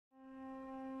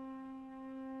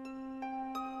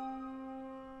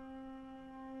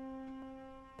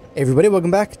Hey everybody,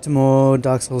 welcome back to more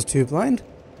Dark Souls 2 Blind.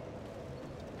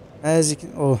 As you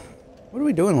can... Oh, what did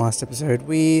we do in the last episode?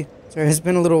 Sorry, it's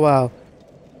been a little while.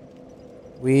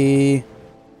 We...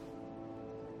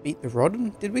 beat the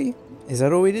rod, did we? Is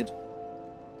that all we did?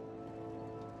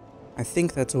 I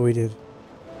think that's all we did.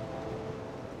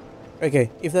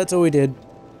 Okay, if that's all we did,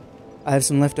 I have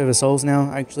some leftover souls now.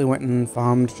 I actually went and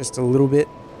farmed just a little bit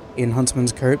in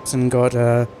Huntsman's Copse and got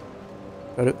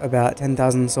about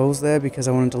 10,000 souls there because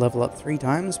I wanted to level up 3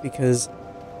 times because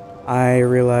I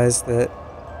realized that,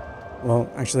 well,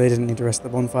 actually I didn't need to rest at the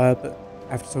bonfire, but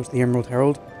I have to talk to the Emerald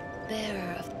Herald.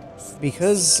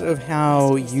 Because of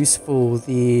how useful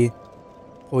the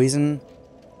poison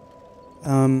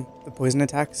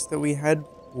attacks that we had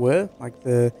were, like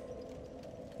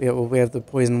we have the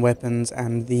poison weapons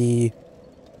and the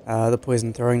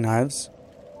poison throwing knives.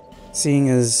 Seeing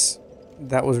as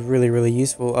that was really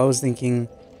useful, I was thinking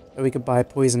that we could buy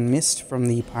poison mist from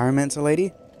the pyromancer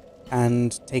lady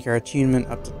and take our attunement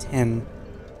up to 10.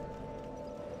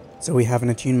 So we have an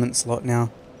attunement slot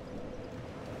now.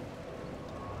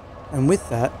 And with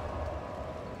that,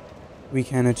 we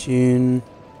can attune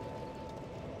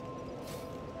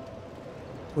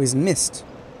poison mist.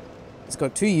 It's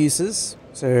got 2 uses,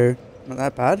 so not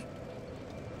that bad.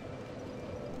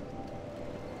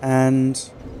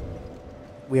 And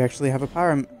we actually have a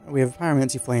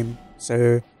pyromancy flame,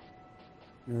 so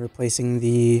I'm replacing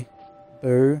the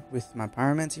bow with my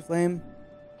pyromancy flame.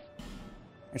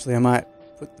 Actually, I might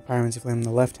put the pyromancy flame in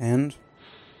the left hand.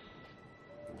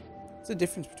 What's the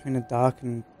difference between a dark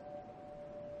and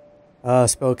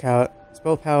spell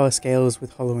power scales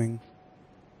with hollowing?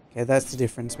 Okay, that's the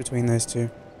difference between those two.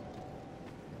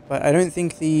 But I don't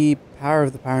think the power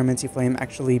of the pyromancy flame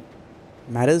actually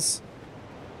matters.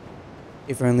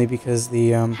 If only because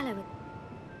the I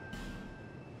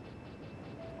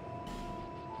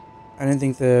don't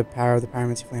think the power of the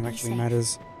pyromancy flame actually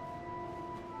matters.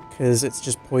 Because it's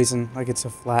just poison, like it's a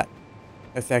flat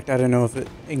effect. I don't know if it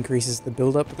increases the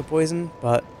build-up of the poison,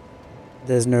 but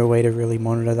there's no way to really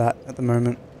monitor that at the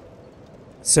moment.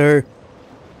 So,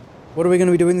 what are we going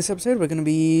to be doing this episode? We're going to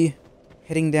be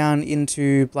heading down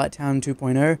into Blighttown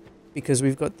 2.0 because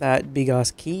we've got that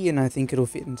big-ass key, and I think it'll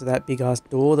fit into that big-ass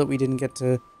door that we didn't get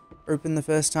to open the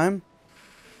first time.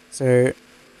 So,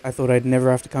 I thought I'd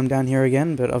never have to come down here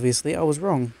again, but obviously I was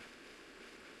wrong.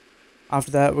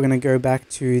 After that, we're going to go back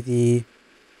to the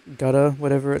gutter,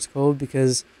 whatever it's called,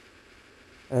 because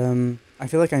I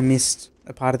feel like I missed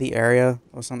a part of the area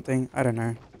or something. I don't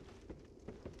know.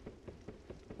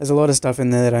 There's a lot of stuff in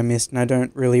there that I missed, and I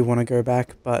don't really want to go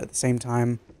back, but at the same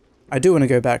time, I do want to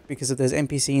go back, because if there's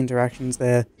NPC interactions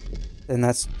there, then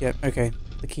that's... Yep, okay,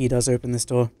 the key does open this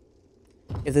door.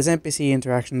 If there's NPC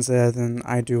interactions there, then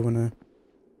I do want to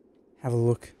have a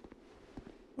look.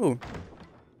 Ooh,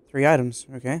 3 items,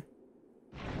 okay.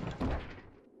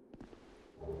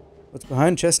 What's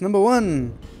behind chest number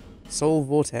 1? Soul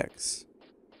Vortex.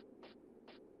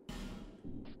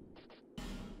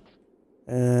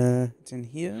 It's in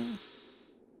here.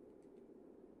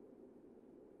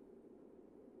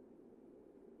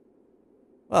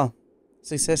 Well,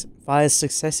 fires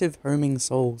successive homing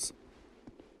souls.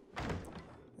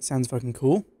 That sounds fucking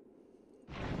cool.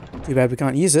 Too bad we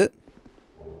can't use it.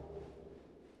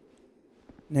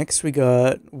 Next we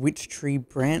got Witch Tree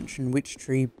Branch and Witch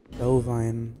Tree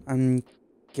Bellvine. I'm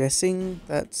guessing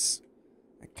that's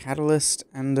a catalyst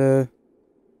and a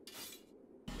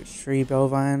Witch Tree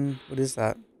Bellvine. What is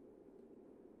that?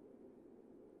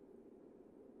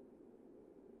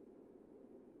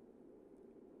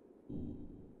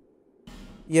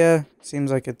 Yeah,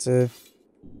 seems like it's a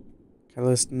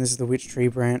catalyst, and this is the Witch Tree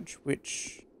Branch,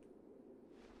 which...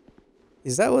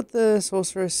 Is that what the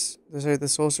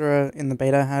sorcerer in the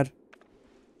beta had?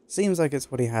 Seems like it's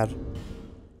what he had.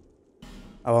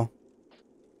 Oh well.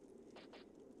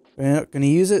 We're not going to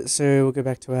use it, so we'll go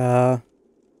back to our...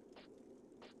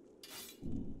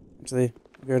 Actually,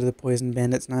 we'll go to the Poison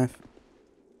Bandit's knife.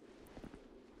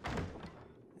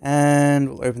 And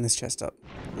we'll open this chest up.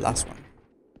 Last one.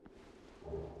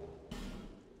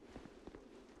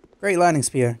 Great lightning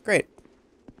spear. Great.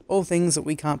 All things that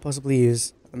we can't possibly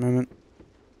use at the moment.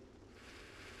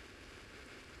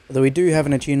 Although we do have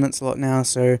an attunement slot now,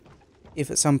 so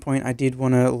if at some point I did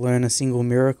want to learn a single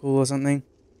miracle or something,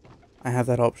 I have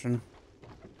that option.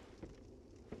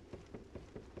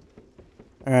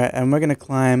 Alright, and we're going to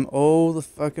climb all the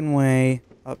fucking way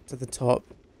up to the top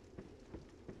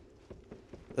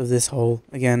of this hole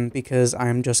again, because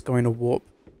I'm just going to warp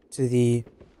to the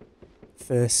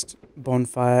first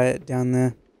bonfire down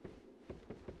there.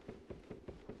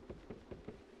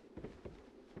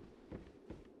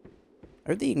 I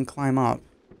heard that you can climb up.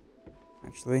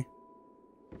 actually.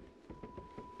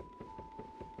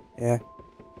 Yeah,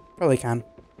 probably can.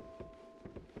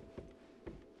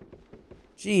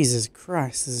 Jesus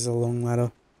Christ, this is a long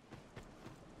ladder.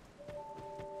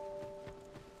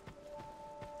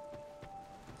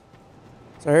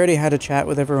 So I already had a chat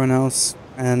with everyone else,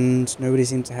 and nobody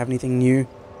seemed to have anything new.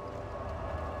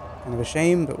 Kind of a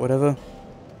shame, but whatever.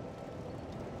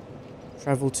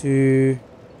 Travel to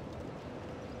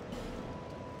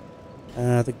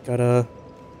the gutter,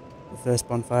 the first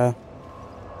bonfire.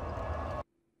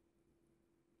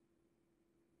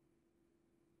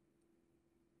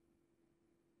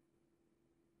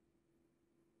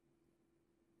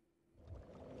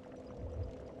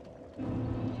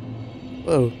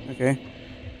 Whoa, okay.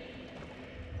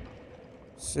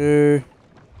 So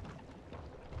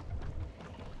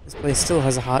this place still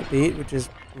has a heartbeat, which is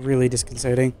really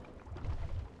disconcerting.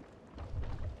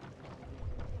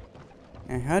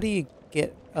 Now, how do you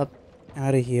get up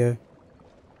out of here?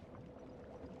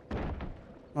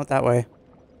 Not that way.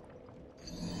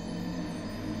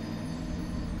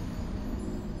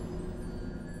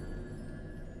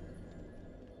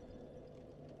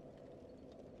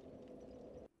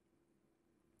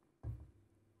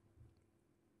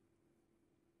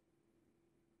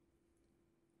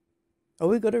 Oh,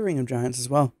 we got a Ring of Giants as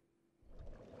well.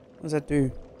 What does that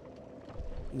do?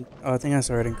 Oh, I think I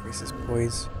saw it increases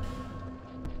poise.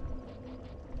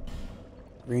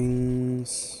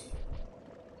 Rings.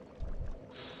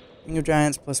 Ring of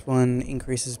Giants +1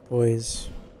 increases poise.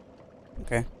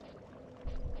 Okay.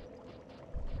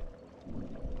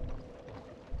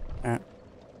 Alright.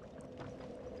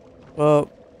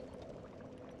 Well,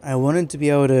 I wanted to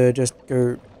be able to just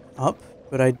go up,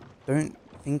 but I don't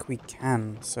think we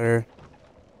can, so...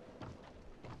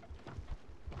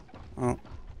 Oh.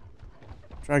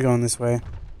 Try going this way.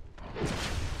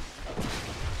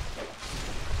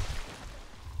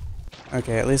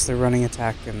 Okay, at least the running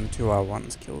attack and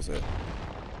 2R1s kills it.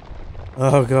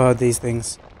 Oh god, these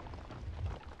things.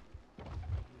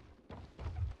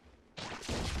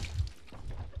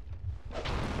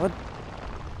 What?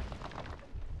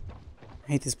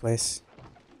 I hate this place.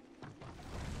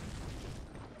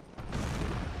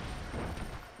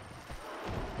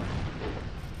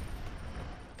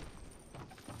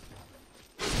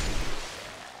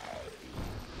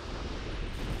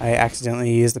 I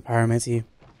accidentally used the pyromancy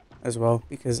as well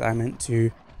because I meant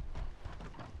to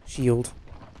shield,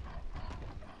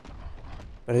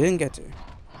 but I didn't get to.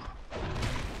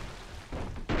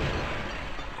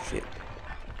 Shit.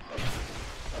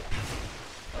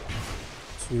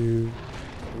 2,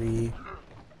 3.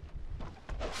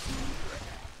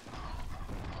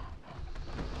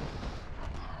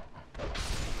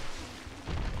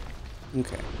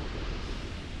 Okay.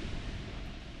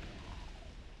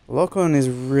 Lock-on is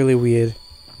really weird.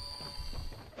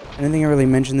 I don't think I really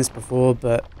mentioned this before,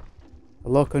 but the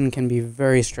lock-on can be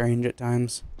very strange at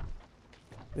times,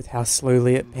 with how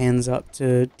slowly it pans up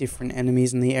to different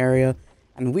enemies in the area,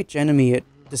 and which enemy it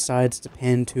decides to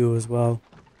pan to as well.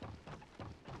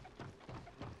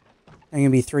 There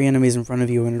can be 3 enemies in front of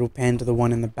you and it'll pan to the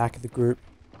one in the back of the group.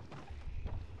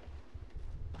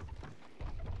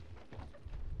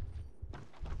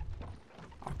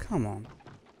 Oh, come on.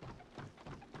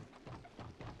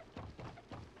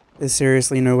 There's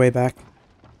seriously no way back.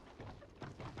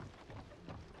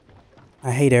 I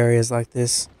hate areas like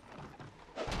this.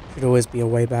 Should always be a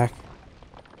way back.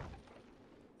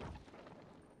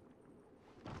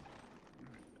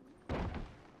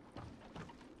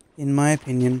 In my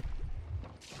opinion.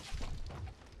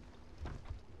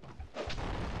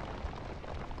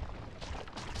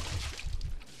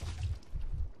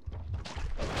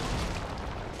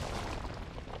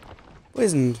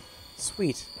 Poisoned.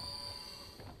 Sweet.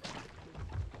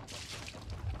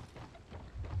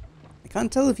 I can't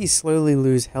tell if you slowly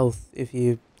lose health if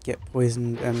you get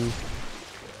poisoned and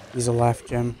use a life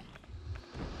gem.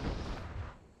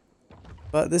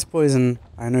 But this poison,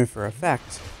 I know for a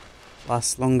fact,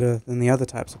 lasts longer than the other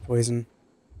types of poison.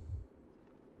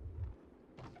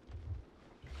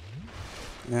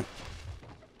 Yep.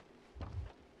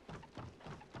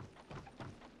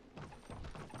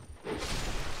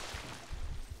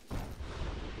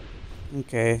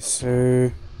 Okay,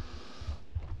 so...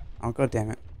 Oh, god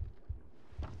damn it.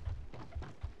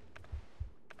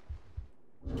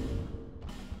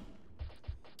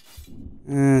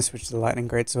 Switch to the lightning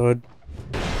greatsword.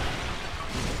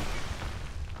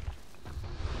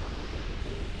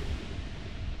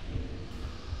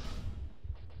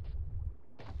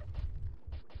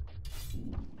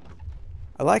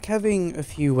 I like having a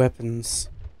few weapons,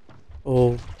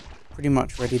 all pretty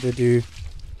much ready to do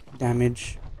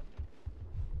damage.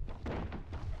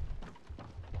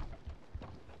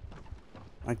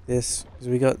 like this, because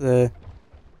we got a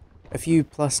few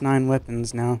 +9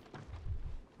 weapons now,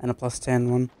 and a +10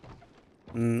 one,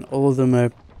 and all of them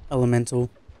are elemental.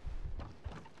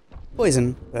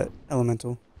 Poison, but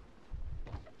elemental.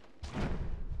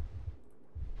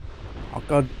 Oh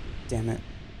god damn it.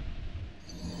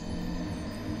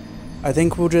 I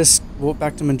think we'll just walk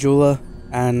back to Majula,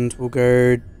 and we'll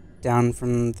go down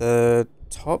from the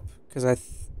top, because I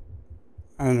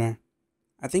don't know.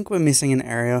 I think we're missing an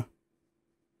area.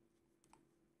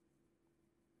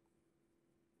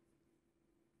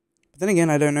 But then again,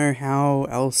 I don't know how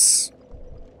else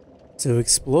to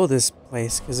explore this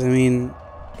place, because I mean,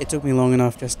 it took me long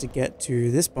enough just to get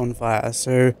to this bonfire,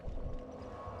 so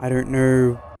I don't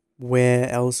know where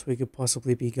else we could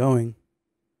possibly be going.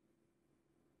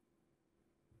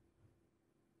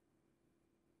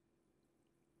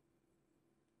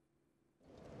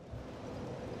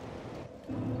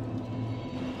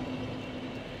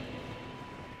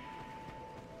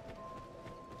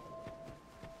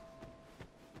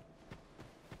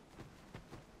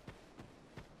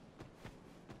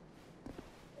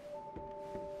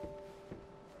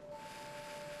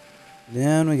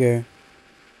 Down we go.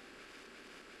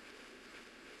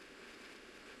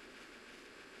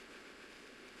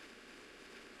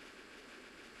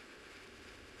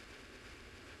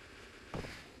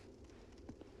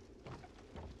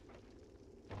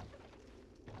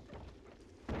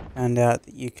 Found out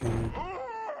that you can,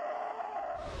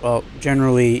 well,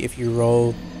 generally if you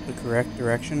roll the correct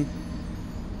direction,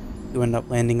 you end up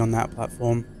landing on that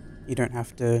platform. You don't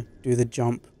have to do the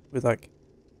jump with like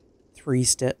 3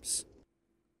 steps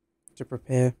to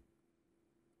prepare.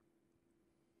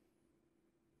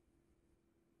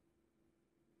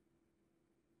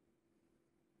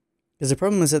 Because the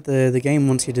problem is that the game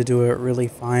wants you to do a really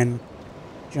fine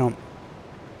jump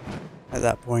at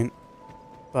that point.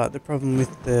 But the problem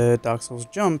with the Dark Souls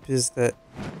jump is that,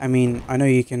 I mean, I know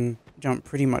you can jump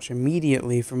pretty much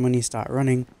immediately from when you start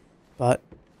running, but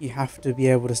you have to be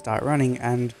able to start running,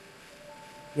 and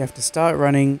you have to start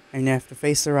running and you have to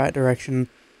face the right direction,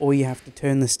 or you have to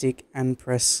turn the stick and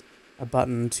press a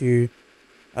button to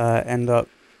end up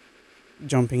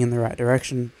jumping in the right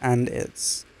direction, and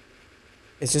it's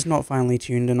just not finely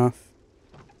tuned enough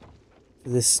for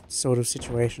this sort of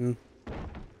situation.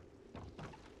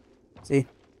 See?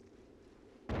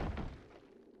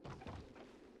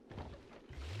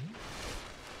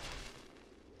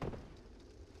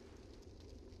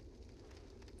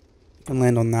 You can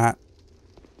land on that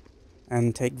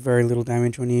and take very little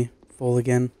damage when you fall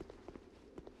again.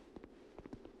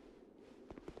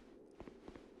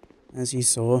 As you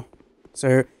saw.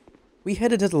 So, we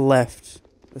headed to the left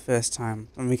the first time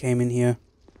when we came in here,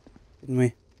 didn't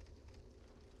we?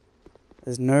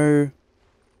 There's no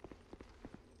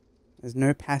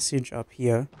passage up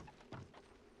here.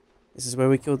 This is where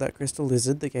we killed that crystal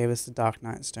lizard that gave us the Dark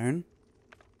Knight Stone.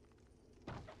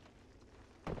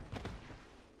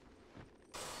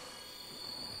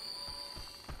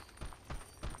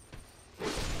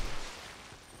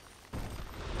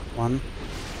 One,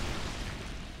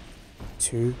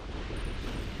 2,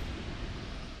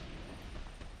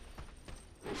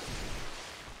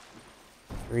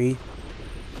 3,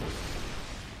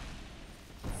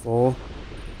 4.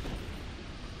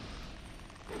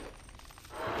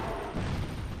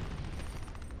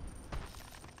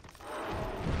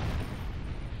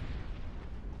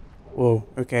 Whoa,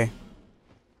 okay.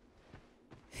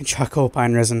 Charcoal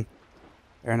pine resin.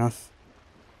 Fair enough.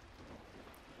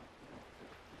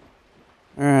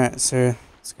 Alright, so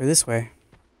let's go this way.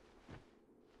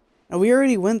 Oh, we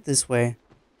already went this way.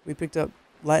 We picked up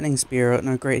lightning spear and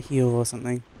a great heal or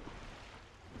something.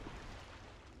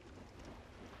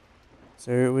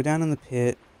 So we're down in the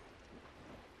pit.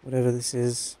 Whatever this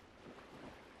is.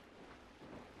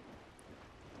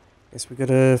 Guess we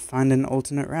gotta find an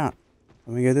alternate route.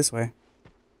 Let me go this way.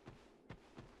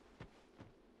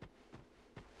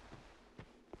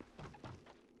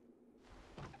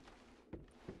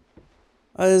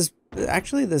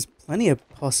 There's plenty of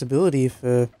possibility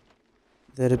for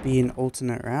there to be an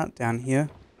alternate route down here.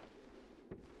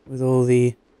 With all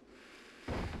the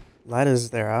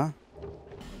ladders there are.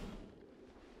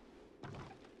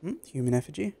 Human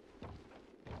effigy.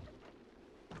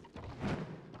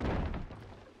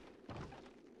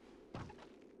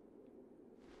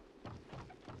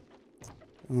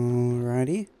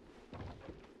 Alrighty.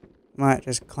 Might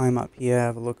just climb up here,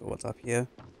 have a look at what's up here.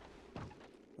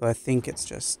 But I think it's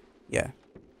just, yeah,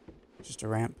 just a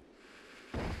ramp.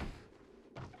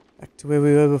 Back to where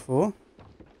we were before.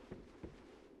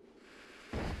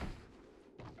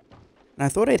 And I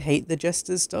thought I'd hate the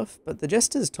Jester's stuff, but the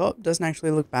Jester's top doesn't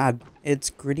actually look bad. It's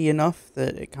gritty enough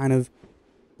that it kind of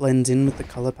blends in with the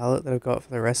color palette that I've got for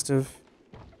the rest of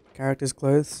the character's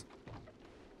clothes.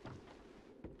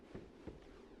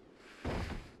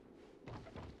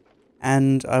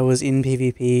 And I was in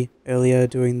PvP earlier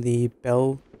doing the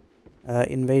Bell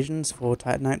invasions for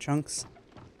Titanite chunks.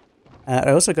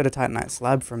 I also got a Titanite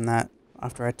slab from that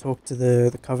after I talked to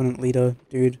the Covenant leader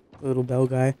dude, the little Bell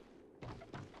guy.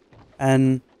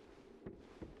 And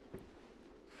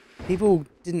people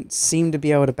didn't seem to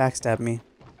be able to backstab me.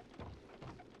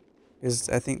 Because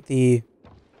I think the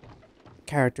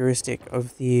characteristic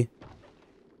of the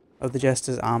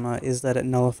Jester's armor is that it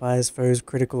nullifies foes'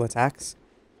 critical attacks.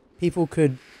 People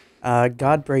could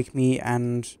guard break me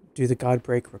and do the guard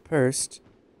break riposte,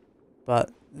 but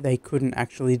they couldn't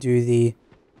actually do the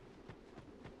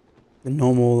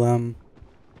normal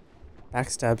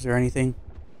backstabs or anything.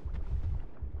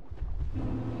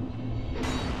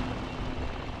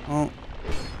 Well,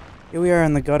 here we are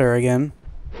in the gutter again.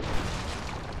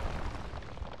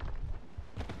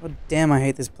 God damn, I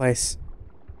hate this place.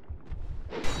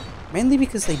 Mainly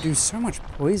because they do so much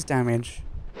poise damage.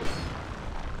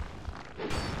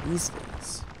 These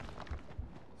things.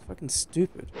 It's fucking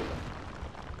stupid.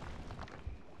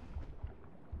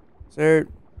 So...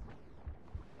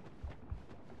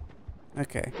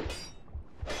 okay.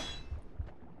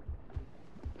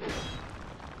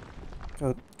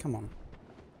 God, come on.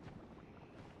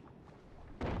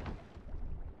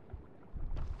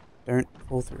 Don't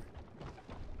fall through.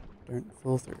 Don't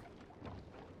fall through.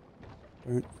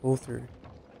 Don't fall through.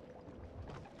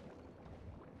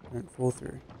 Don't fall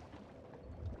through.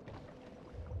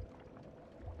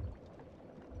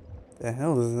 The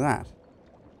hell is that?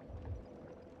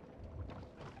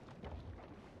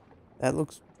 That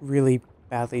looks really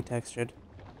badly textured.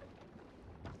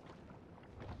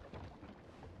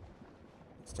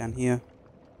 It's down here.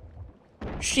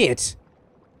 Shit!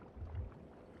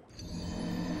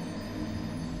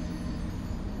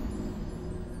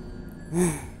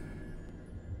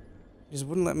 Just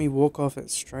wouldn't let me walk off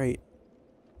it straight.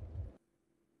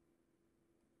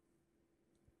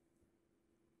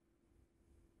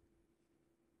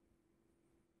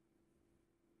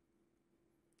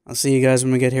 I'll see you guys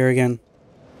when we get here again.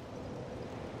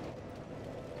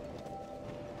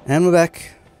 And we're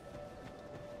back.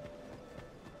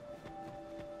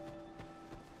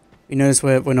 You notice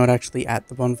we're not actually at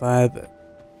the bonfire, but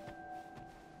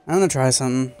I'm gonna try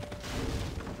something.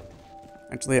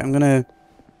 Actually, I'm gonna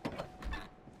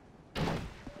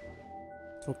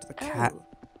talk to the cat.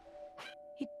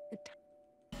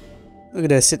 Look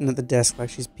at her sitting at the desk like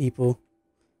she's people.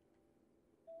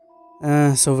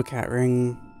 Silver cat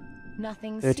ring.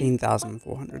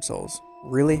 13,400 souls.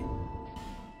 Really?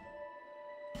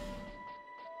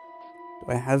 Do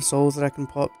I have souls that I can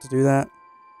pop to do that?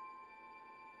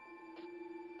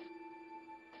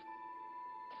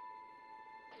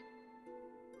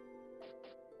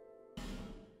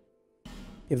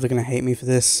 People are gonna hate me for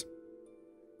this.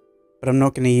 But I'm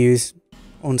not gonna use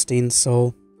Ornstein's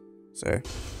soul. So.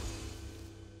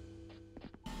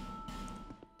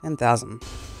 10,000.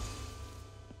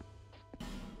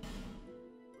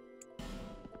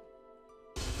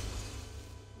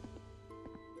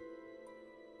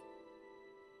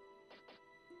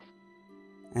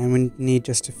 And we need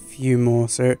just a few more,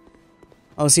 so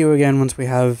I'll see you again once we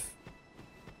have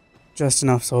just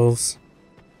enough souls.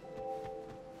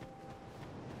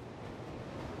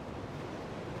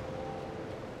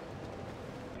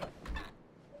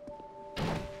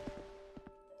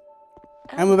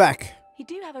 And we're back. You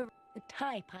do have a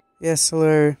type. Yes,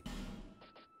 hello.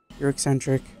 You're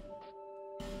eccentric.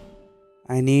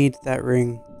 I need that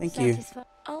ring. Thank you.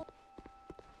 Oh.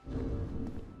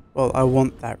 Well, I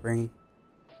want that ring.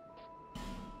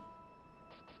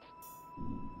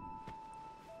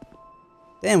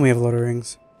 Damn, we have a lot of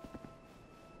rings.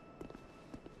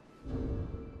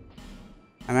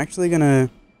 I'm actually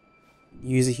gonna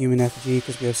use a human effigy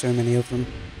because we have so many of them.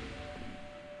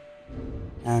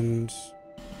 And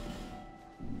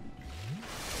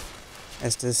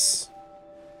Estes.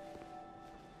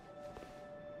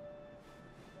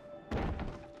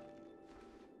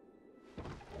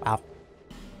 Wow.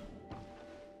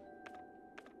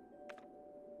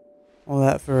 All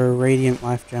that for a radiant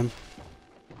life gem.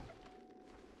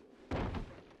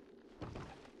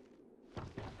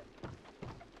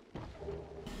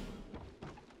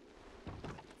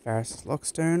 Ferris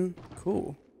Lockstone.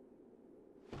 Cool.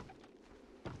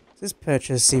 This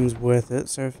purchase seems worth it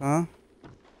so far.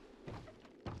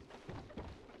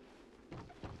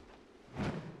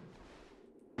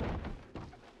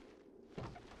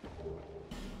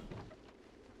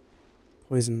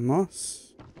 poison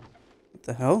moss. What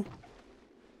the hell?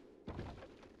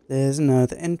 There's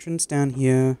another entrance down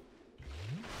here.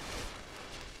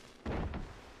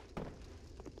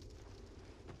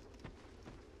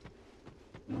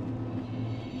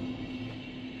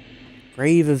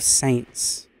 Grave of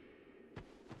Saints.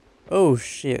 Oh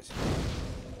shit.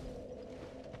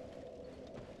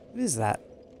 What is that?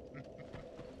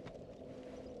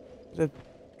 Is it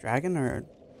a dragon or...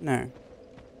 no.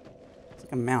 It's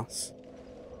like a mouse.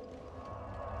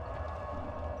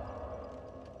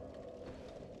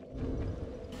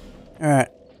 Alright.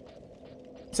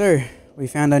 So, we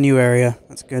found our new area.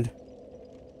 That's good.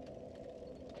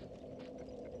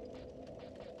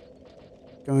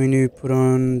 Going to put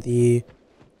on the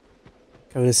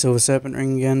Coda Silver Serpent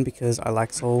Ring again because I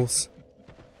like souls.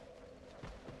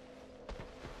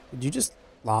 Did you just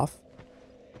laugh?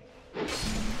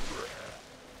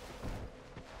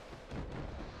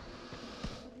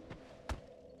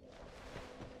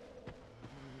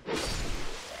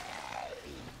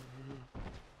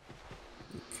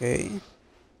 Okay.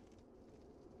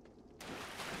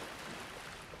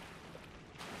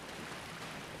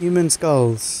 Human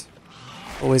skulls.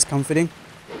 Always comforting.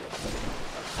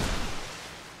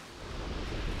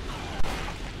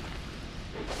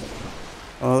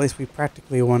 Well, at least we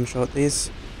practically one-shot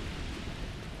these.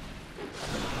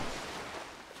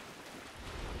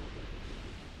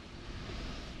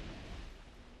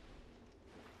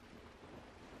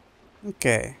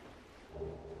 Okay.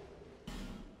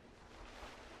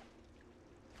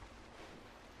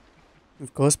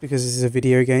 Of course, because this is a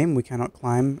video game, we cannot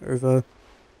climb over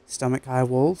stomach-high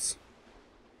walls.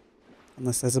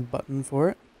 Unless there's a button for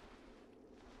it.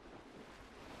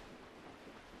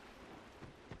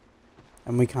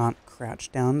 And we can't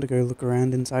crouch down to go look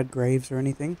around inside graves or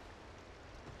anything.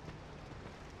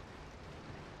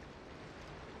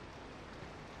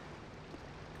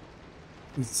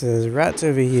 It says rats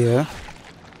over here.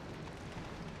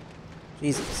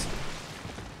 Jesus.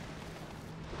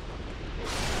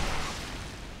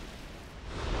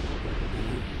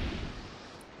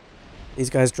 These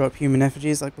guys drop human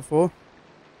effigies like before.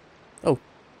 Oh.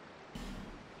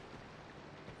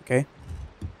 Okay.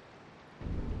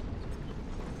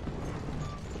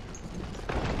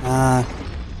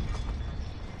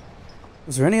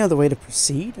 Was there any other way to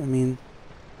proceed? I mean,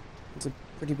 it's a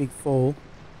pretty big fall.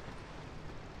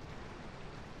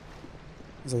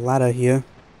 There's a ladder here.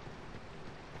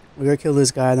 We go kill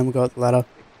this guy, then we go up the ladder.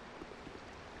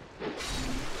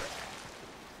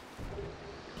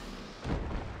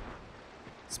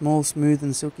 Small, smooth,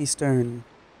 and silky stone.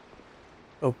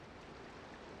 Oh.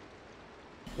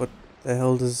 What the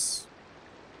hell does...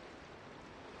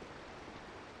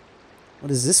 what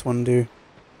does this one do?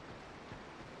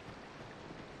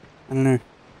 I don't know.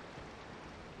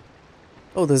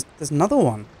 Oh, there's another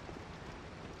one.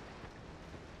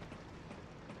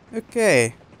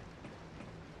 Okay.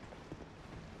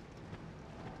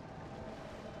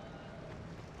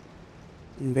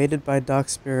 Invaded by Dark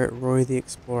Spirit Roy the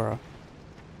Explorer.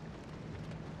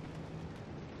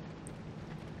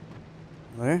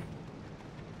 Hello?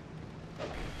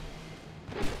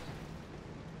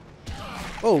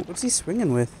 Oh, what's he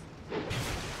swinging with?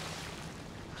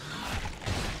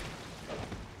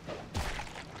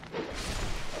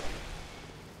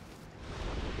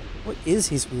 What is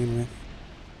he swinging with?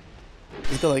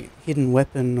 He's got like a hidden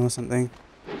weapon or something.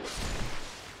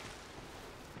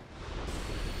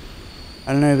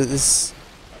 I don't know, but this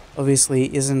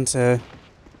obviously isn't a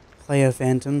player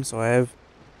phantom, so I have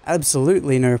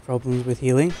absolutely no problems with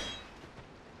healing.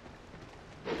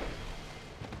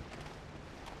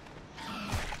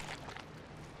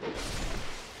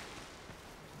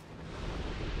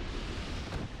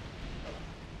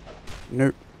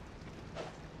 Nope.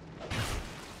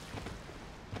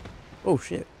 Oh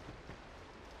shit.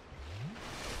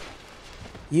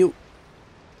 You.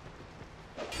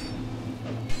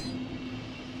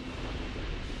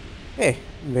 Hey,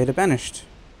 invader banished.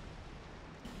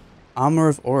 Armor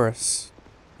of Horus.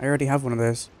 I already have one of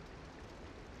those.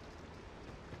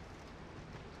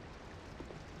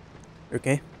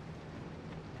 Okay.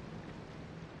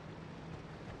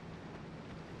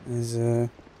 There's a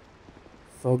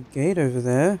fog gate over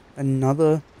there.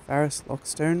 Another Faris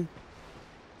Lockstone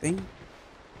thing.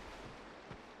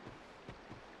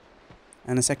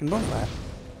 And a second bonfire.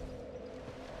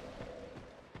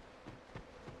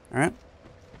 Alright.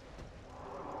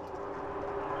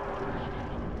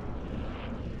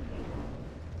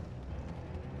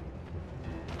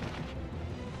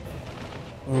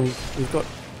 Oh, we've got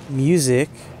music.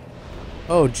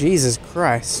 Oh, Jesus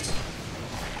Christ.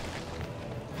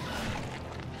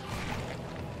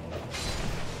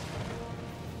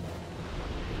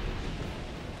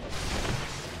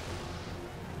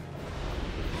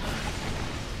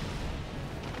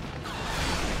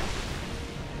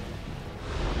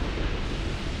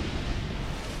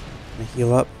 Gonna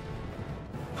heal up.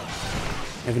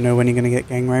 Never know when you're gonna get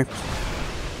gang raped.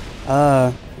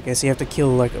 I guess you have to kill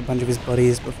like a bunch of his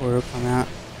buddies before he'll come out.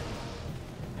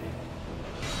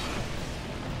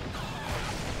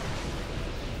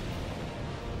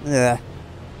 Ugh.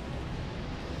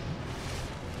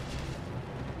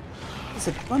 There's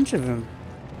a bunch of them.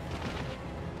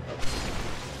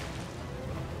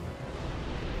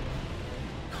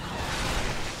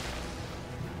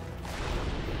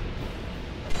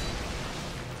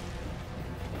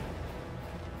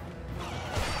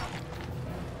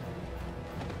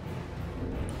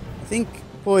 I think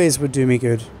poise would do me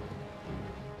good.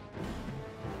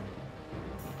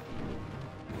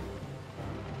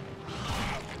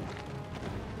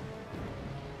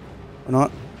 Or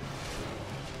not.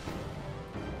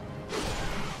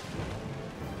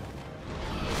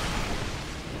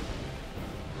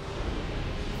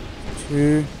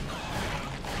 Two.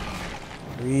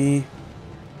 Three.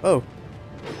 Oh.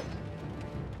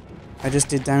 I just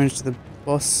did damage to the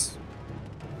boss.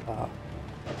 Wow.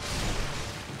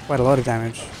 Quite a lot of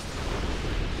damage.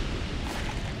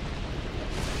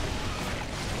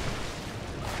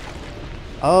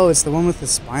 Oh, it's the one with the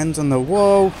spines on the...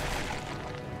 Whoa!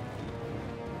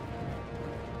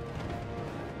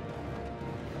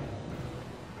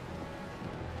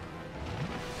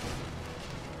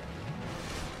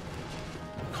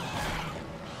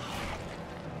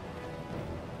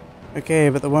 Okay,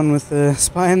 but the one with the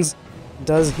spines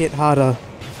does hit harder.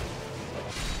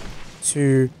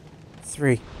 2,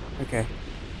 3. Okay.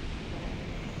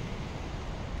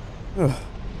 Ugh.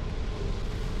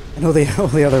 And all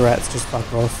the other rats just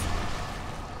fuck off.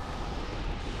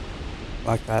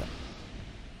 Like that.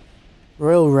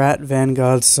 Royal Rat,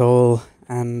 Vanguard Soul,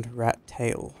 and Rat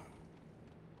Tail.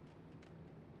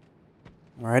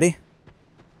 Alrighty.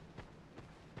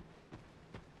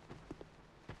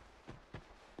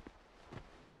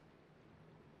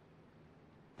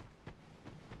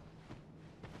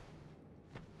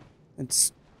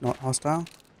 It's not hostile.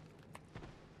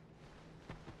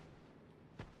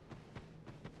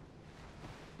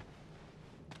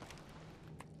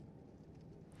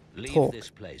 Leave this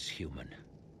place, human.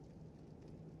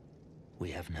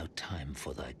 We have no time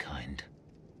for thy kind.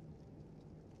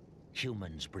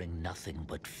 Humans bring nothing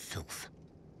but filth.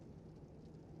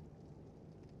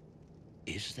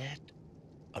 Is that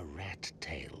a rat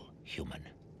tail, human?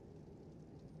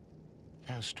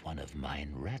 Thou'st one of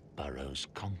mine rat burrows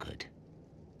conquered.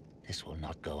 This will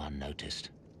not go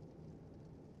unnoticed.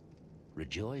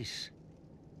 Rejoice,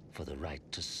 for the right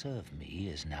to serve me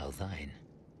is now thine.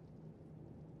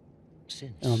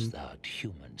 Since thou'rt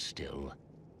human still,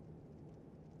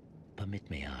 permit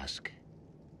me ask,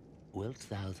 wilt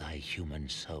thou thy human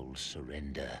soul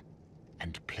surrender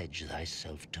and pledge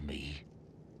thyself to me?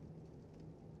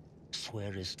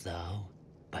 Swearest thou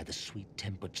by the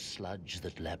sweet-tempered sludge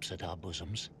that laps at our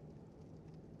bosoms?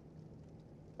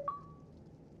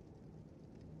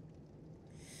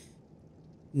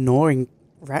 Gnawing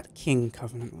Rat King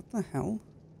Covenant. What the hell?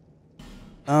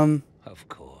 Of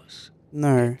course.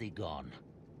 No. Get thee gone.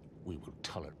 We will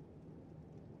tolerate.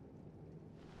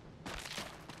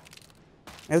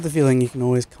 I have the feeling you can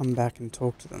always come back and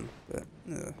talk to them, but...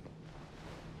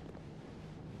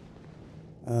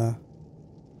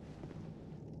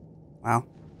 Wow.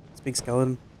 It's a big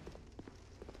skeleton.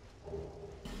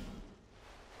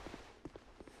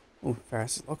 Oh,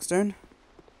 Ferris Lockstone.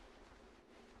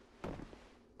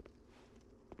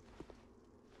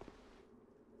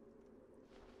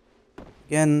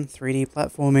 Again, 3D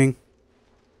platforming.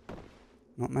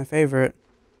 Not my favorite.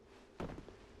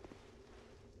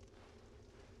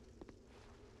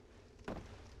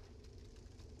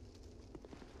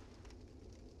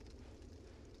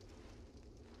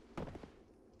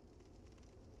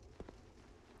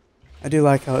 I do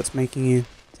like how it's making you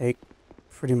take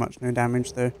pretty much no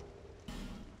damage though.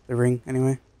 The ring,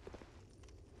 anyway.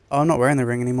 Oh, I'm not wearing the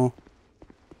ring anymore.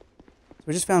 So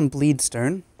we just found bleed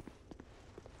stone.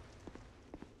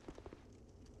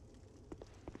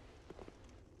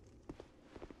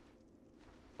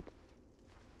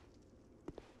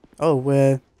 Oh,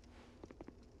 we're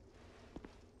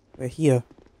here.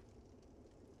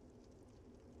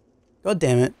 God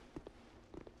damn it.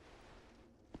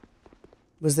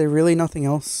 Was there really nothing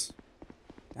else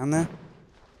down there?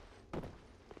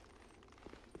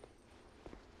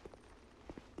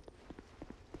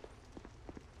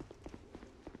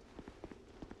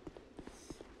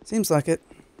 Seems like it.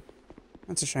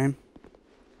 That's a shame.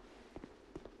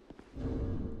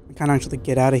 I can't actually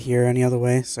get out of here any other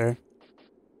way, so...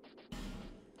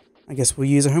 I guess we'll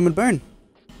use a homeward burn.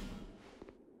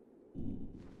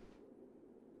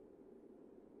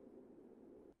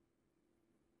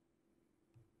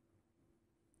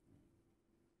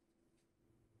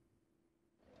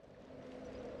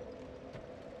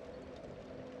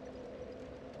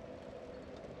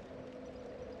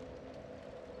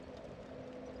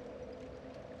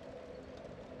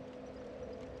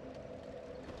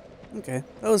 Okay,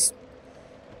 that was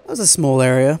a small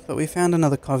area, but we found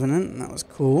another covenant, and that was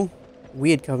cool.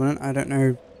 Weird covenant. I don't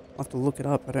know. I'll have to look it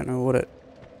up. I don't know what it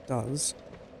does.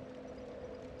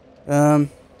 But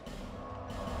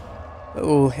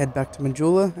we'll head back to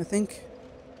Majula, I think.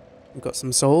 We've got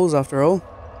some souls after all.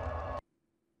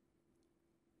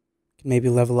 Can maybe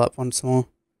level up once more,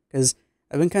 because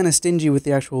I've been kind of stingy with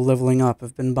the actual leveling up.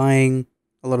 I've been buying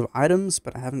a lot of items,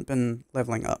 but I haven't been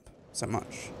leveling up so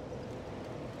much.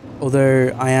 Although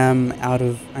I am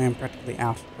practically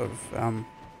out of On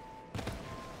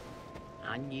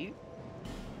you.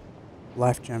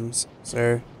 life gems,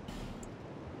 so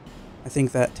I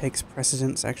think that takes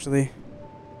precedence actually.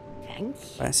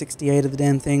 Thanks. By 68 of the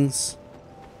damn things.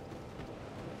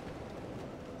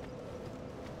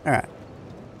 Alright.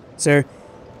 So,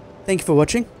 thank you for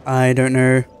watching. I don't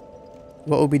know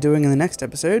what we'll be doing in the next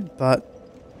episode, but